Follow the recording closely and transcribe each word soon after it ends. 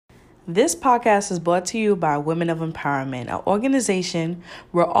This podcast is brought to you by Women of Empowerment, an organization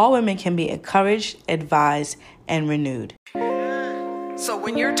where all women can be encouraged, advised, and renewed. So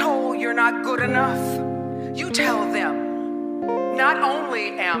when you're told you're not good enough, you tell them, not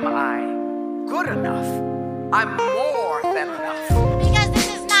only am I good enough, I'm more than enough. Because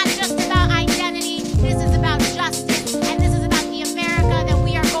this is not just about identity, this is about justice, and this is about the America that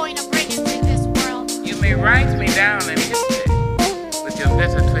we are going to bring into this world. You may write me down in history with your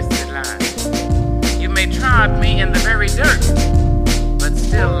bitter, twisted lines. You may trod me in the very dirt, but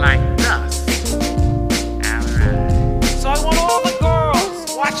still like dust. All right. So I want all the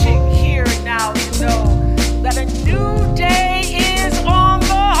girls watching here and now to know that a new day is on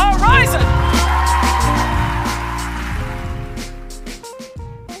the horizon.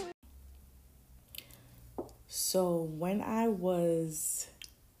 So when I was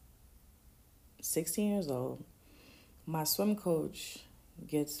 16 years old, my swim coach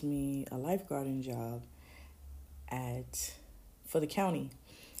gets me a lifeguarding job for the county.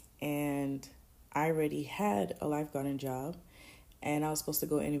 And I already had a lifeguarding job, and I was supposed to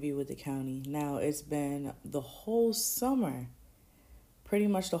go interview with the county. Now, it's been the whole summer, pretty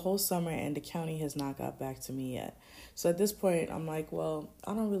much the whole summer, and the county has not got back to me yet. So at this point, I'm like, well,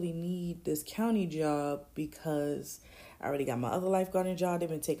 I don't really need this county job because I already got my other lifeguarding job. They've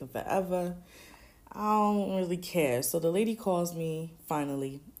been taking forever. I don't really care. So the lady calls me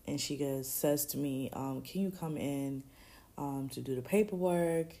finally, and she says to me, can you come in to do the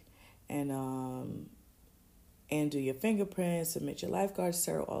paperwork and do your fingerprints, submit your lifeguard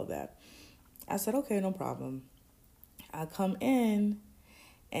cert, all that. I said, okay, no problem. I come in,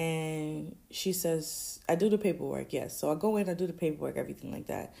 and she says, I do the paperwork, yes. So I go in, I do the paperwork, everything like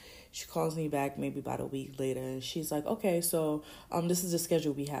that. She calls me back maybe about a week later, and she's like, okay, so this is the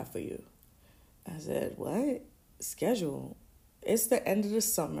schedule we have for you. I said, what? Schedule? It's the end of the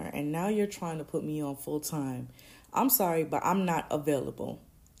summer, and now you're trying to put me on full time. I'm sorry, but I'm not available.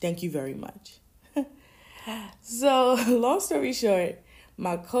 Thank you very much. So, long story short,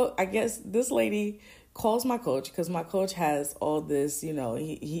 my coach, I guess this lady calls my coach because my coach has all this,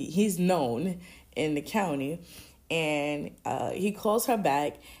 he's known in the county, and he calls her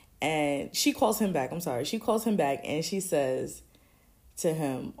back, and she calls him back. She calls him back, and she says to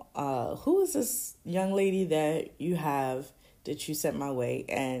him, who is this young lady that you sent my way?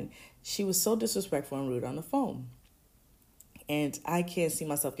 And she was so disrespectful and rude on the phone. And I can't see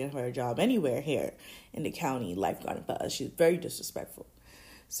myself getting her a job anywhere here in the county lifeguarding for us. She's very disrespectful.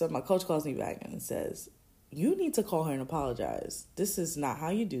 So my coach calls me back and says, you need to call her and apologize. This is not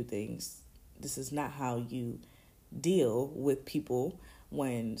how you do things. This is not how you deal with people.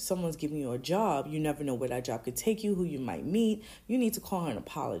 When someone's giving you a job, you never know where that job could take you, who you might meet. You need to call her and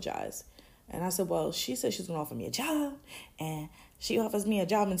apologize. And I said, well, she said she's going to offer me a job, and she offers me a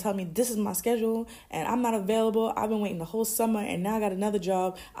job and tell me this is my schedule, and I'm not available. I've been waiting the whole summer, and now I got another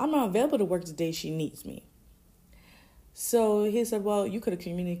job. I'm not available to work the day she needs me. So he said, well, you could have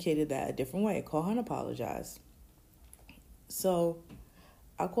communicated that a different way. Call her and apologize. So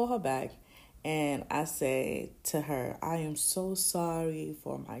I call her back, and I say to her, I am so sorry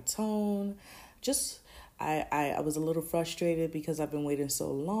for my tone. I was a little frustrated because I've been waiting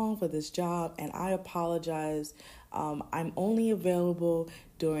so long for this job, and I apologize. I'm only available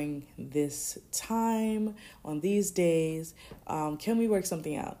during this time on these days. Can we work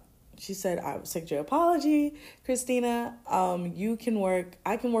something out? She said, I accept your apology, Christina.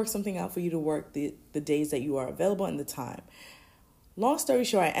 I can work something out for you to work the days that you are available and the time. Long story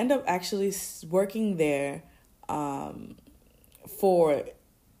short, I end up actually working there for a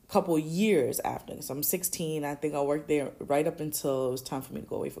couple years after. So I'm 16. I think I worked there right up until it was time for me to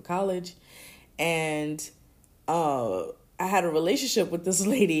go away for college. And I had a relationship with this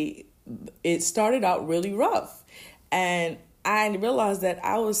lady. It started out really rough. And I realized that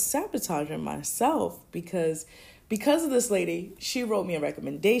I was sabotaging myself because of this lady. She wrote me a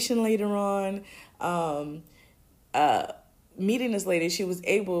recommendation later on. Meeting this lady, she was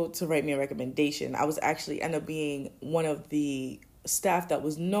able to write me a recommendation. I was actually end up being one of the staff that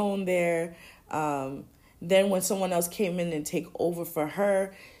was known there. Then when someone else came in and take over for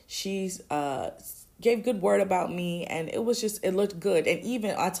her, she's gave good word about me, and it looked good. And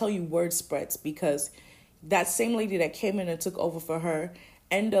even, I tell you, word spreads, because that same lady that came in and took over for her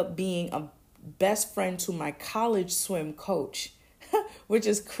ended up being a best friend to my college swim coach, which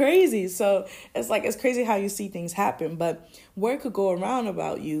is crazy. So it's crazy how you see things happen, but word could go around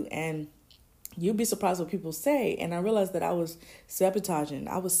about you. And you'd be surprised what people say. And I realized that I was sabotaging.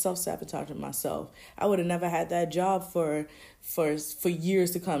 I was self-sabotaging myself. I would have never had that job for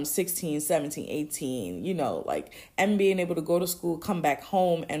years to come, 16, 17, 18, and being able to go to school, come back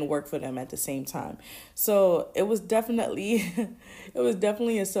home and work for them at the same time. So it was definitely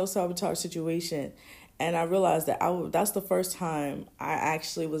a self-sabotage situation. And I realized that that's the first time I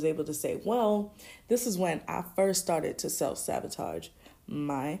actually was able to say, well, this is when I first started to self-sabotage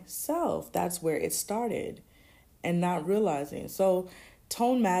myself. That's where it started, and not realizing. So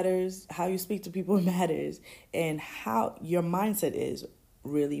tone matters, how you speak to people matters, and how your mindset is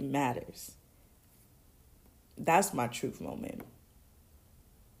really matters. That's my truth moment.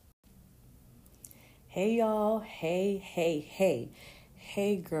 Hey y'all, hey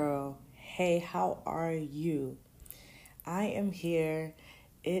girl, hey, how are you? I am here.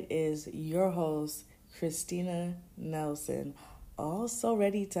 It is your host, Christina Nelson, also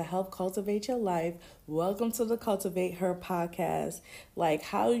ready to help cultivate your life. Welcome to the Cultivate Her podcast.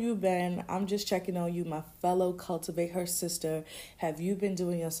 How you been? I'm just checking on you, my fellow Cultivate Her sister. Have you been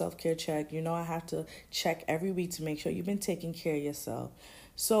doing your self-care check? I have to check every week to make sure you've been taking care of yourself.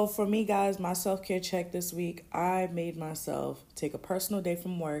 So for me, guys, my self-care check this week, I made myself take a personal day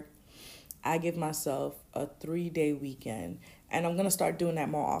from work. I give myself a 3-day weekend, and I'm going to start doing that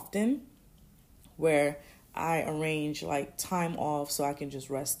more often, where I arrange time off so I can just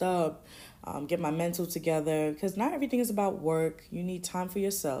rest up, get my mental together, because not everything is about work. You need time for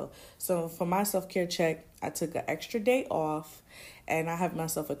yourself. So for my self-care check, I took an extra day off, and I have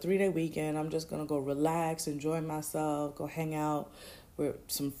myself a 3-day weekend. I'm just going to go relax, enjoy myself, go hang out with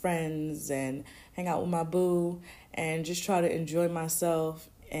some friends and hang out with my boo, and just try to enjoy myself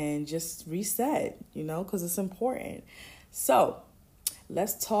and just reset, because it's important. So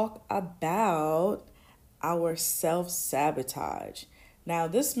let's talk about our self-sabotage. Now,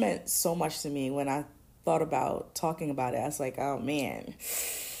 this meant so much to me when I thought about talking about it. I was like, oh man,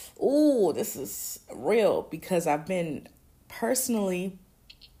 this is real, because I've been personally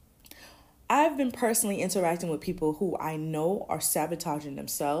interacting with people who I know are sabotaging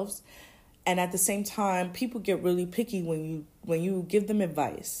themselves. And at the same time, people get really picky when you give them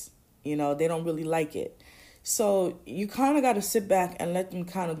advice. They don't really like it. So you kind of got to sit back and let them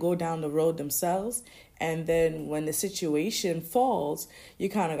kind of go down the road themselves. And then when the situation falls, you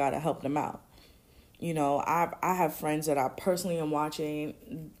kind of got to help them out. I have friends that I personally am watching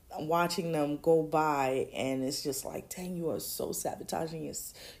them go by, and it's just like, dang, you are so sabotaging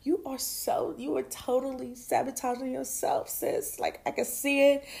you are totally sabotaging yourself, sis. I can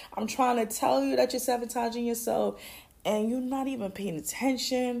see it. I'm trying to tell you that you're sabotaging yourself, and you're not even paying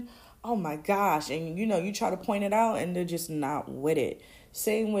attention. Oh my gosh. And you try to point it out, and they're just not with it.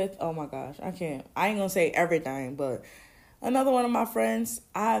 Same with, oh my gosh, I ain't gonna say everything, but another one of my friends,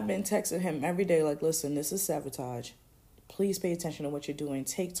 I've been texting him every day, listen, this is sabotage. Please pay attention to what you're doing.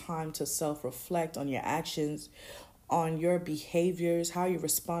 Take time to self-reflect on your actions, on your behaviors, how you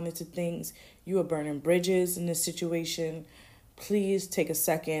responded to things. You are burning bridges in this situation. Please take a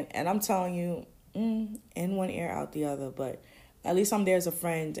second. And I'm telling you, in one ear, out the other. But at least I'm there as a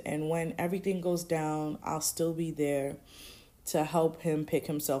friend. And when everything goes down, I'll still be there to help him pick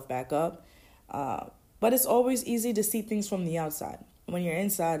himself back up. But it's always easy to see things from the outside. When you're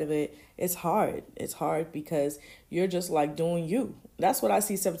inside of it, it's hard. It's hard because you're just doing you. That's what I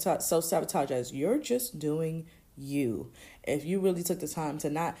see self-sabotage as. You're just doing you. If you really took the time to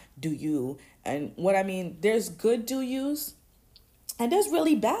not do you. And what I mean, there's good do yous and there's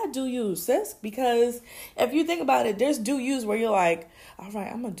really bad do yous, sis. Because if you think about it, there's do yous where you're like, all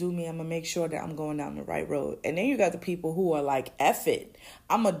right, I'm going to do me. I'm going to make sure that I'm going down the right road. And then you got the people who are like, F it.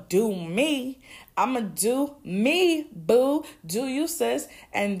 I'm going to do me. I'm going to do me, boo. Do you, sis?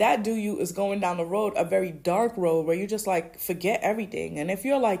 And that do you is going down the road, a very dark road where you just forget everything. And if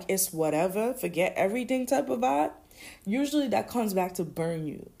you're like, it's whatever, forget everything type of vibe, usually that comes back to burn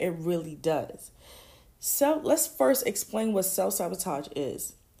you. It really does. So let's first explain what self-sabotage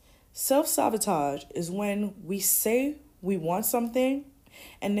is. Self-sabotage is when we say we want something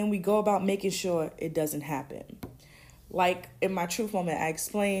and then we go about making sure it doesn't happen. In my truth moment, I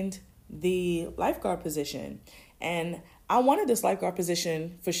explained the lifeguard position. And I wanted this lifeguard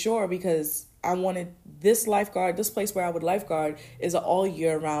position for sure because I wanted this place where I would lifeguard is an all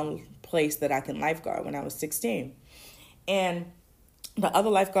year round place that I can lifeguard when I was 16. And the other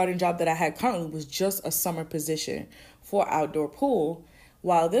lifeguarding job that I had currently was just a summer position for outdoor pool,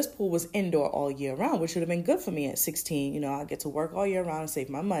 while this pool was indoor all year round, which would have been good for me at 16. I get to work all year round and save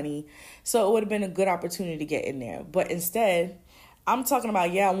my money. So it would have been a good opportunity to get in there. But instead, I'm talking about,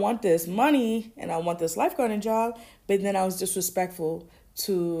 I want this money and I want this lifeguarding job, but then I was disrespectful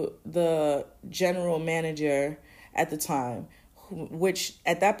to the general manager at the time, which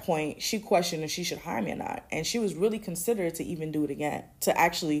at that point she questioned if she should hire me or not. And she was really considerate to even do it again, to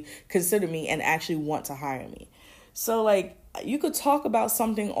actually consider me and actually want to hire me. So like, you could talk about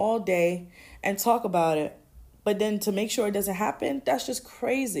something all day and talk about it, but then to make sure it doesn't happen, that's just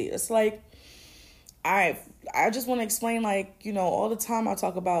crazy. It's like, I just want to explain, like, you know, all the time I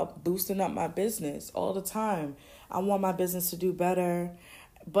talk about boosting up my business all the time. I want my business to do better,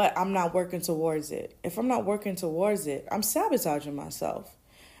 but I'm not working towards it. If I'm not working towards it, I'm sabotaging myself.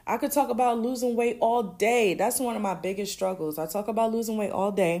 I could talk about losing weight all day. That's one of my biggest struggles. I talk about losing weight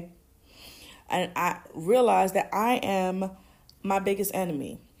all day, and I realize that I am my biggest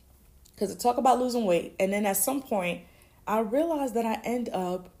enemy. Because I talk about losing weight, and then at some point, I realize that I end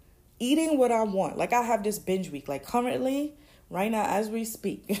up eating what I want. Like, I have this binge week. Like, currently, right now, as we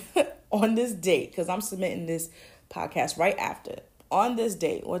speak, on this date, because I'm submitting this podcast right after, on this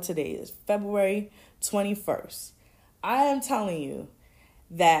date, what today is, February 21st, I am telling you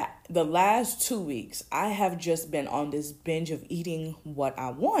that the last 2 weeks, I have just been on this binge of eating what I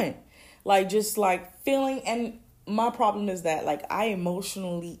want. Like, just like feeling, and my problem is that, like, I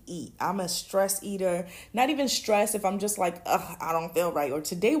emotionally eat. I'm a stress eater. Not even stress if I'm just like, I don't feel right. Or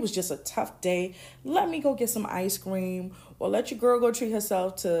today was just a tough day. Let me go get some ice cream. Or let your girl go treat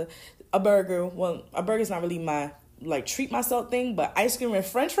herself to a burger. Well, a burger's not really my, like, treat myself thing. But ice cream and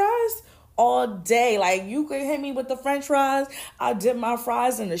french fries all day. Like, you could hit me with the french fries. I'll dip my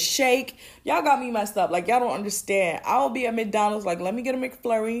fries in a shake. Y'all got me messed up. Like, y'all don't understand. I'll be at McDonald's, like, let me get a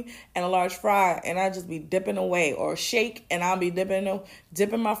McFlurry and a large fry, and I just be dipping away. Or shake, and I'll be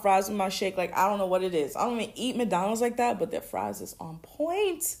dipping my fries in my shake. Like, I don't know what it is. I don't even eat McDonald's like that, but their fries is on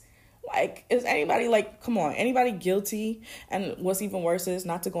point. Like, is anybody, like, come on, anybody guilty? And what's even worse is,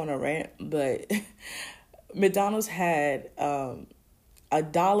 not to go on a rant, but McDonald's had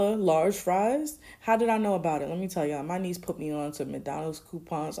 $1 large fries. How did I know about it? Let me tell y'all. My niece put me on to McDonald's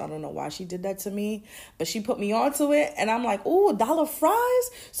coupons. I don't know why she did that to me, but she put me onto it, and I'm like, ooh, $1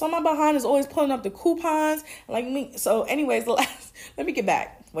 fries? So my behind is always pulling up the coupons. Like me. So anyways, let me get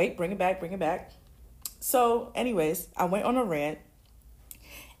back. Wait, bring it back. So anyways, I went on a rant.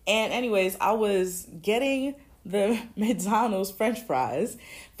 And anyways, I was getting the McDonald's french fries.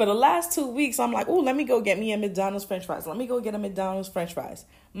 For the last 2 weeks, I'm like, oh, let me go get me a McDonald's french fries. Let me go get a McDonald's french fries.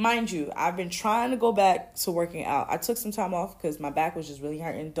 Mind you, I've been trying to go back to working out. I took some time off because my back was just really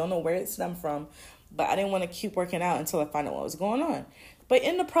hurting. Don't know where it stemmed from, but I didn't want to keep working out until I found out what was going on. But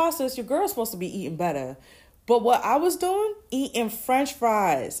in the process, your girl's supposed to be eating better. But what I was doing, eating french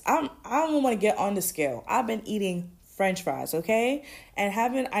fries. I don't want to get on the scale. I've been eating french fries, okay? And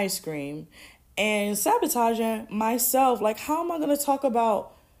having ice cream and sabotaging myself. Like, how am I going to talk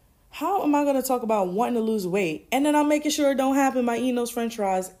about wanting to lose weight, and then I'm making sure it don't happen by eating those french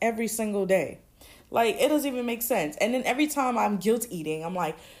fries every single day? Like, it doesn't even make sense. And then every time I'm guilt eating, I'm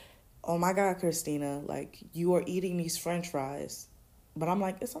like, oh my God, Christina, like, you are eating these french fries. But I'm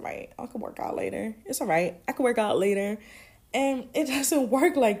like, it's all right. I can work out later. It's all right. I can work out later. And it doesn't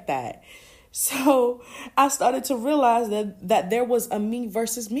work like that. So I started to realize that there was a me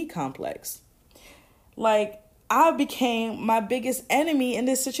versus me complex. Like, I became my biggest enemy in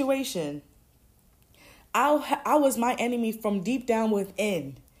this situation. I was my enemy from deep down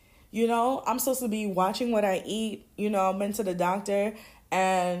within. You know, I'm supposed to be watching what I eat. You know, I've been to the doctor,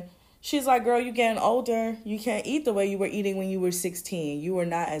 and she's like, girl, you're getting older. You can't eat the way you were eating when you were 16. You were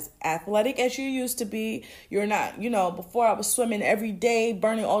not as athletic as you used to be. You're not, you know, before I was swimming every day,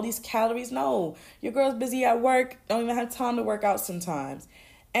 burning all these calories. No, your girl's busy at work. Don't even have time to work out sometimes.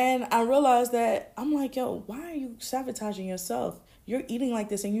 And I realized that I'm like, yo, why are you sabotaging yourself? You're eating like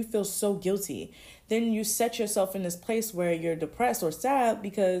this and you feel so guilty. Then you set yourself in this place where you're depressed or sad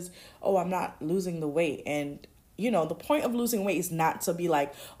because, oh, I'm not losing the weight. And, you know, the point of losing weight is not to be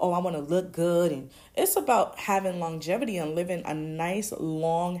like, oh, I want to look good. And it's about having longevity and living a nice,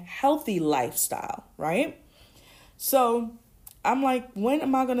 long, healthy lifestyle, right? So I'm like, when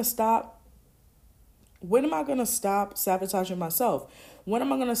am I going to stop? When am I going to stop sabotaging myself? When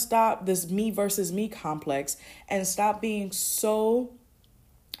am I going to stop this me versus me complex and stop being so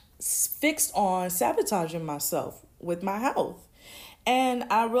fixed on sabotaging myself with my health? And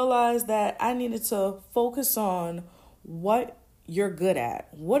I realized that I needed to focus on what you're good at.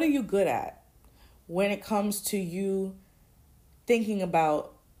 What are you good at when it comes to you thinking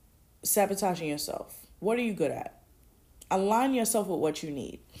about sabotaging yourself? What are you good at? Align yourself with what you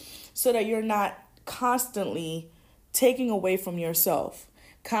need so that you're not constantly taking away from yourself,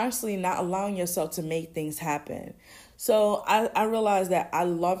 constantly not allowing yourself to make things happen. So I realized that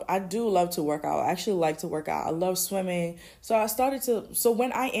I do love to work out. I actually like to work out. I love swimming. So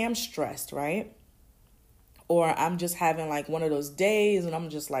when I am stressed, right? Or I'm just having like one of those days and I'm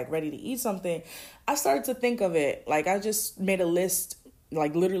just like ready to eat something, I started to think of it. Like I just made a list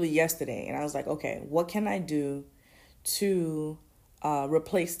like literally yesterday, and I was like, okay, what can I do to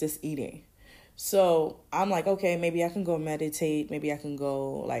replace this eating? So I'm like, okay, maybe I can go meditate. Maybe I can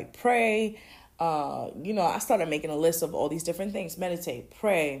go like pray. I started making a list of all these different things. Meditate,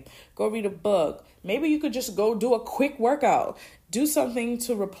 pray, go read a book. Maybe you could just go do a quick workout. Do something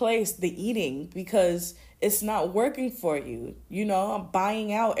to replace the eating because it's not working for you. I'm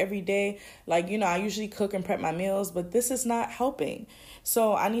buying out every day. Like, I usually cook and prep my meals, but this is not helping.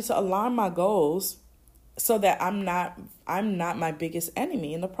 So I need to align my goals so that I'm not my biggest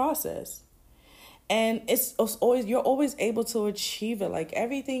enemy in the process. And it's always, you're always able to achieve it. Like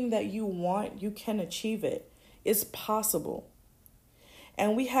everything that you want, you can achieve it. It's possible.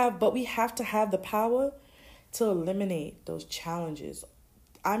 And we have to have the power to eliminate those challenges.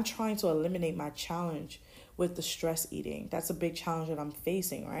 I'm trying to eliminate my challenge with the stress eating. That's a big challenge that I'm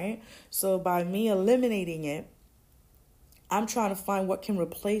facing, right? So by me eliminating it, I'm trying to find what can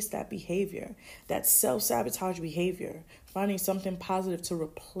replace that behavior, that self-sabotage behavior, finding something positive to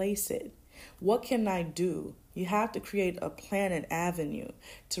replace it. What can I do? You have to create a plan and avenue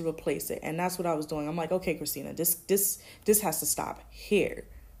to replace it. And that's what I was doing. I'm like, okay, Christina, this has to stop here.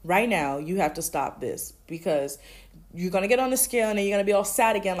 Right now, you have to stop this because you're going to get on the scale and then you're going to be all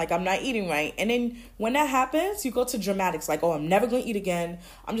sad again, like I'm not eating right. And then when that happens, you go to dramatics like, oh, I'm never going to eat again.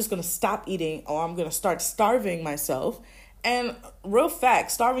 I'm just going to stop eating, or I'm going to start starving myself. And real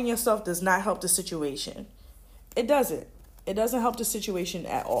fact, starving yourself does not help the situation. It doesn't. It doesn't help the situation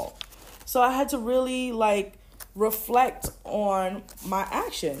at all. So I had to really reflect on my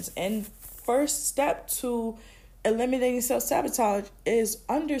actions. And first step to eliminating self-sabotage is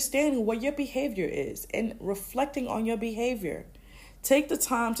understanding what your behavior is and reflecting on your behavior. Take the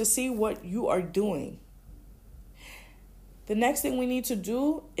time to see what you are doing. The next thing we need to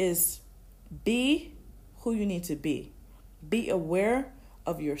do is be who you need to be. Be aware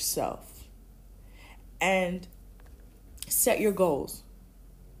of yourself and set your goals.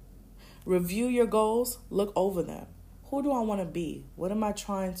 Review your goals, look over them. Who do I want to be? What am I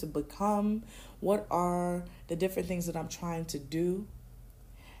trying to become? What are the different things that I'm trying to do?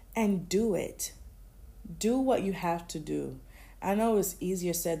 And do it. Do what you have to do. I know it's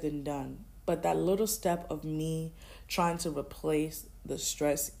easier said than done, but that little step of me trying to replace the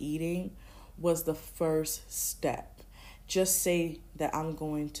stress eating was the first step. Just say that I'm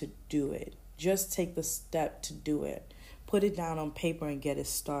going to do it. Just take the step to do it. Put it down on paper and get it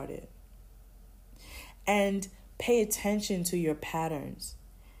started. And pay attention to your patterns.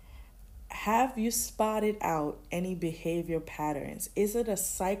 Have you spotted out any behavior patterns? Is it a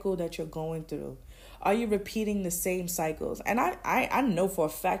cycle that you're going through? Are you repeating the same cycles? And I know for a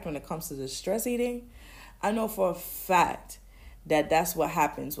fact when it comes to the stress eating, I know for a fact that that's what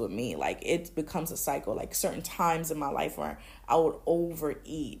happens with me. Like it becomes a cycle. Like certain times in my life where I would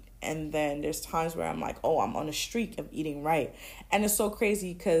overeat. And then there's times where I'm like, oh, I'm on a streak of eating right. And it's so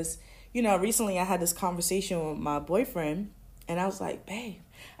crazy because recently I had this conversation with my boyfriend and I was like, babe,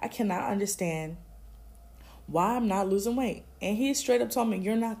 I cannot understand why I'm not losing weight. And he straight up told me,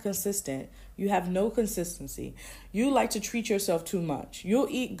 you're not consistent. You have no consistency. You like to treat yourself too much. You'll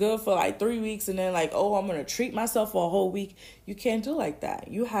eat good for 3 weeks and then oh, I'm going to treat myself for a whole week. You can't do like that.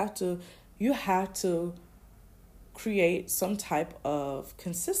 You have to create some type of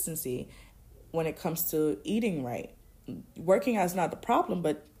consistency when it comes to eating right. Working out is not the problem,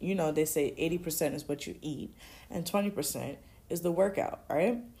 but they say 80% is what you eat and 20% is the workout,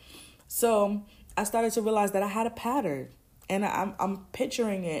 right? So I started to realize that I had a pattern and I'm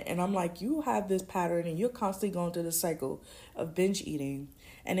picturing it and I'm like, you have this pattern and you're constantly going through the cycle of binge eating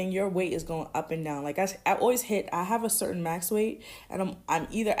and then your weight is going up and down. Like I always I have a certain max weight and I'm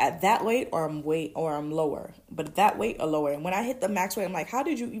either at that weight or I'm lower, but that weight or lower. And when I hit the max weight, I'm like, how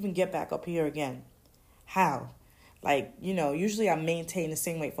did you even get back up here again? How? Usually I maintain the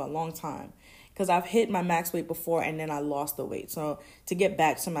same weight for a long time because I've hit my max weight before and then I lost the weight. So to get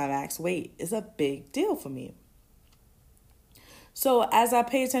back to my max weight is a big deal for me. So as I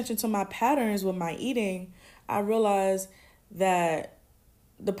pay attention to my patterns with my eating, I realize that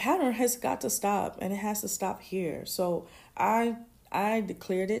the pattern has got to stop and it has to stop here. So I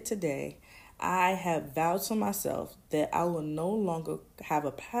declared it today. I have vowed to myself that I will no longer have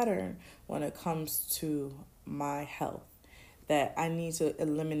a pattern when it comes to my health, that I need to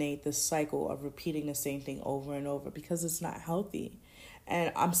eliminate the cycle of repeating the same thing over and over because it's not healthy.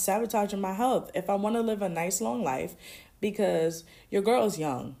 And I'm sabotaging my health if I want to live a nice long life, because your girl is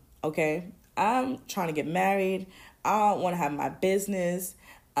young, okay? I'm trying to get married. I want to have my business.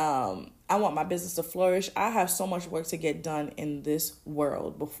 I want my business to flourish. I have so much work to get done in this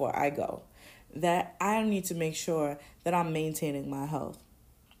world before I go, that I need to make sure that I'm maintaining my health.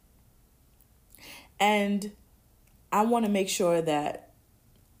 And I want to make sure that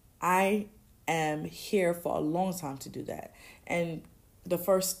I am here for a long time to do that. And the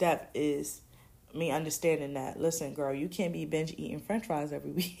first step is me understanding that, listen, girl, you can't be binge eating French fries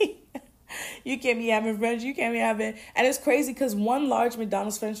every week. You can't be having French. You can't be having, and it's crazy because one large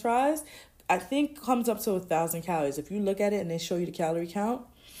McDonald's French fries, I think, comes up to 1,000 calories. If you look at it and they show you the calorie count,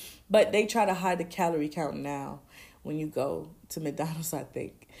 but they try to hide the calorie count now when you go to McDonald's, I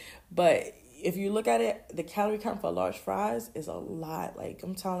think. But if you look at it, the calorie count for large fries is a lot. Like,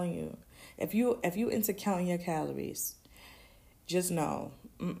 I'm telling you, if you into counting your calories, just know,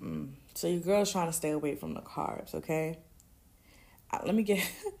 So your girl's trying to stay away from the carbs, okay? Let me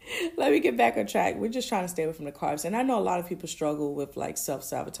get back on track. We're just trying to stay away from the carbs. And I know a lot of people struggle with like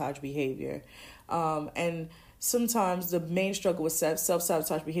self-sabotage behavior. And sometimes the main struggle with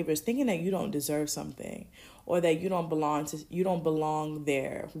self-sabotage behavior is thinking that you don't deserve something, or that you don't belong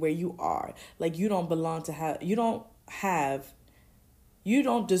there where you are. Like you don't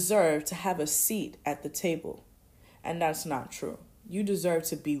deserve to have a seat at the table. And that's not true. You deserve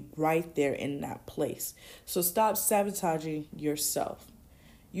to be right there in that place. So stop sabotaging yourself.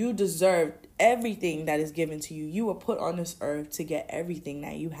 You deserve everything that is given to you. You were put on this earth to get everything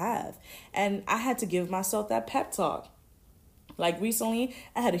that you have. And I had to give myself that pep talk. Like recently,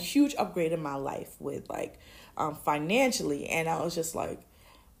 I had a huge upgrade in my life with financially. And I was just like,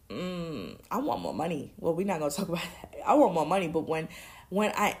 I want more money. Well, we're not going to talk about that. I want more money. But when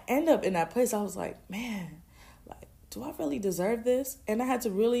I end up in that place, I was like, man, do I really deserve this? And I had to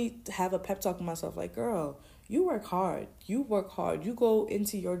really have a pep talk with myself, like, girl, you work hard. You work hard. You go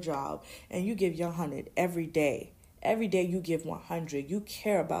into your job and you give your 100 every day. Every day you give 100. You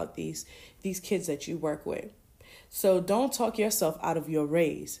care about these kids that you work with. So don't talk yourself out of your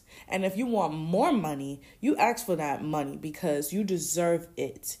raise. And if you want more money, you ask for that money because you deserve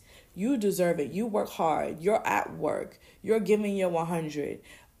it. You deserve it. You work hard. You're at work. You're giving your 100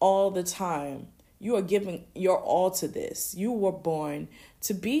 all the time. You are giving your all to this. You were born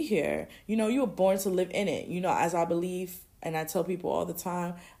to be here. You were born to live in it. As I believe, and I tell people all the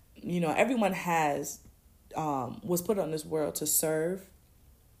time, everyone was put on this world to serve.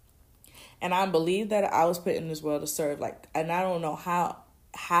 And I believe that I was put in this world to serve. And I don't know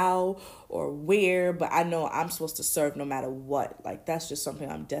how or where, but I know I'm supposed to serve no matter what. Like, that's just something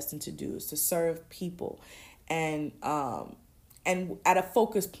I'm destined to do, is to serve people. And at a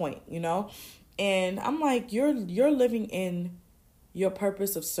focus point, And I'm like, you're living in your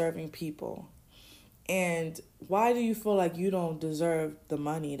purpose of serving people. And why do you feel like you don't deserve the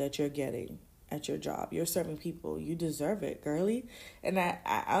money that you're getting at your job? You're serving people. You deserve it, girly. And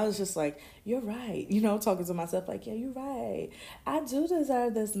I was just like, you're right. Talking to myself like, yeah, you're right. I do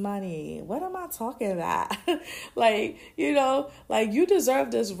deserve this money. What am I talking about? You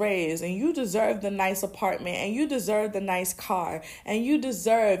deserve this raise, and you deserve the nice apartment, and you deserve the nice car, and you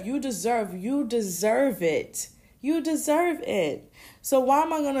deserve it. You deserve it. So why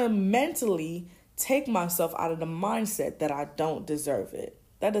am I going to mentally take myself out of the mindset that I don't deserve it?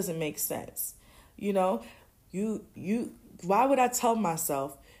 That doesn't make sense. Why would I tell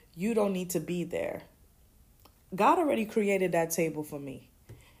myself you don't need to be there? God already created that table for me.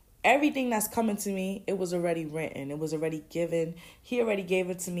 Everything that's coming to me, it was already written. It was already given. He already gave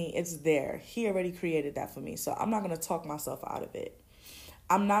it to me. It's there. He already created that for me. So I'm not going to talk myself out of it.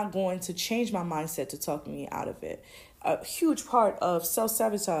 I'm not going to change my mindset to talk me out of it. A huge part of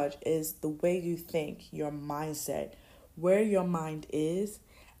self-sabotage is the way you think, your mindset, where your mind is,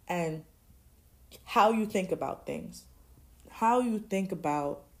 and how you think about things, how you think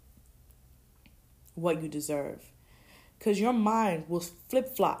about what you deserve. Because your mind will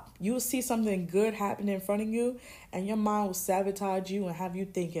flip-flop. You will see something good happen in front of you, and your mind will sabotage you and have you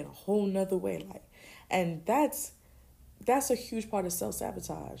thinking a whole nother way. And that's a huge part of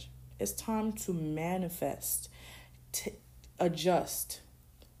self-sabotage. It's time to manifest, to adjust.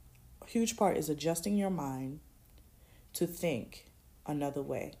 A huge part is adjusting your mind to think another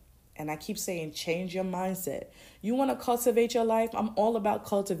way. And I keep saying, change your mindset. You want to cultivate your life? I'm all about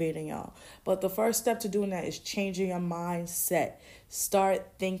cultivating y'all. But the first step to doing that is changing your mindset.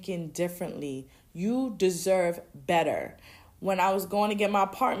 Start thinking differently. You deserve better. When I was going to get my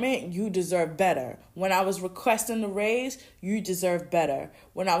apartment, you deserve better. When I was requesting the raise, you deserve better.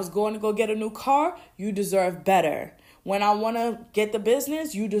 When I was going to go get a new car, you deserve better. When I want to get the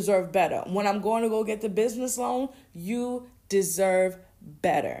business, you deserve better. When I'm going to go get the business loan, you deserve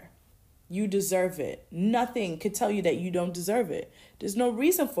better. You deserve it. Nothing could tell you that you don't deserve it. There's no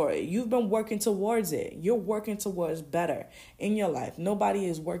reason for it. You've been working towards it. You're working towards better in your life. Nobody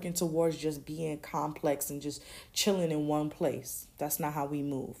is working towards just being complex and just chilling in one place. That's not how we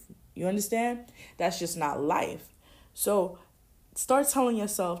move. You understand? That's just not life. So start telling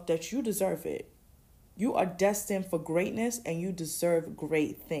yourself that you deserve it. You are destined for greatness and you deserve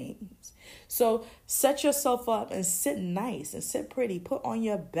great things. So set yourself up and sit nice and sit pretty. Put on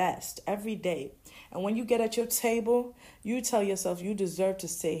your best every day. And when you get at your table, you tell yourself you deserve to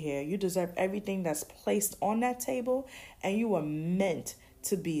sit here. You deserve everything that's placed on that table and you are meant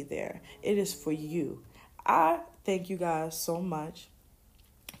to be there. It is for you. I thank you guys so much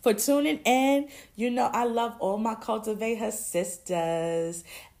for tuning in. You know, I love all my Cultivate Her sisters.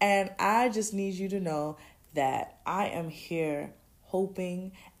 And I just need you to know that I am here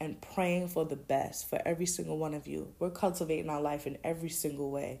hoping and praying for the best for every single one of you. We're cultivating our life in every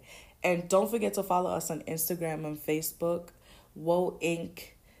single way. And don't forget to follow us on Instagram and Facebook, Whoa Inc.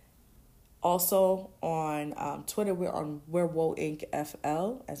 Also on Twitter, we're Whoa Inc.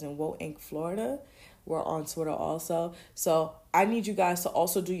 FL, as in Whoa Inc. Florida. We're on Twitter also. So I need you guys to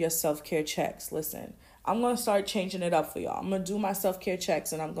also do your self-care checks. Listen, I'm going to start changing it up for y'all. I'm going to do my self-care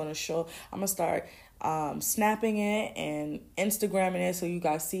checks and I'm going to start snapping it and Instagramming it so you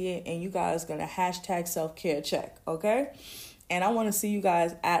guys see it. And you guys going to hashtag self-care check, okay? And I want to see you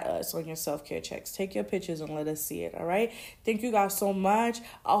guys at us on your self-care checks. Take your pictures and let us see it, all right? Thank you guys so much.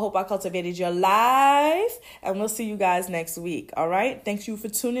 I hope I cultivated your life. And we'll see you guys next week, all right? Thank you for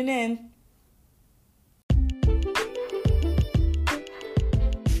tuning in.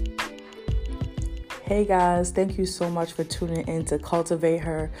 Hey guys, thank you so much for tuning in to Cultivate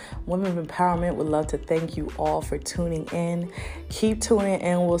Her Women Empowerment. Would love to thank you all for tuning in. Keep tuning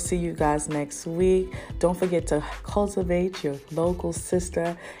in. We'll see you guys next week. Don't forget to cultivate your local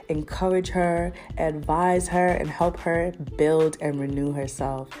sister, encourage her, advise her, and help her build and renew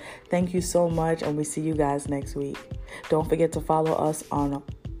herself. Thank you so much, and we see you guys next week. Don't forget to follow us on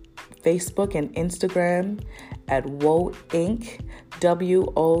Facebook and Instagram at Whoa Inc.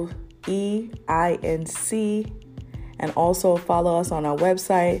 WOEINC, and also follow us on our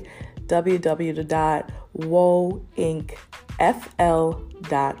website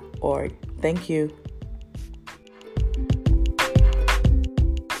www.whoaincfl.org. Thank you.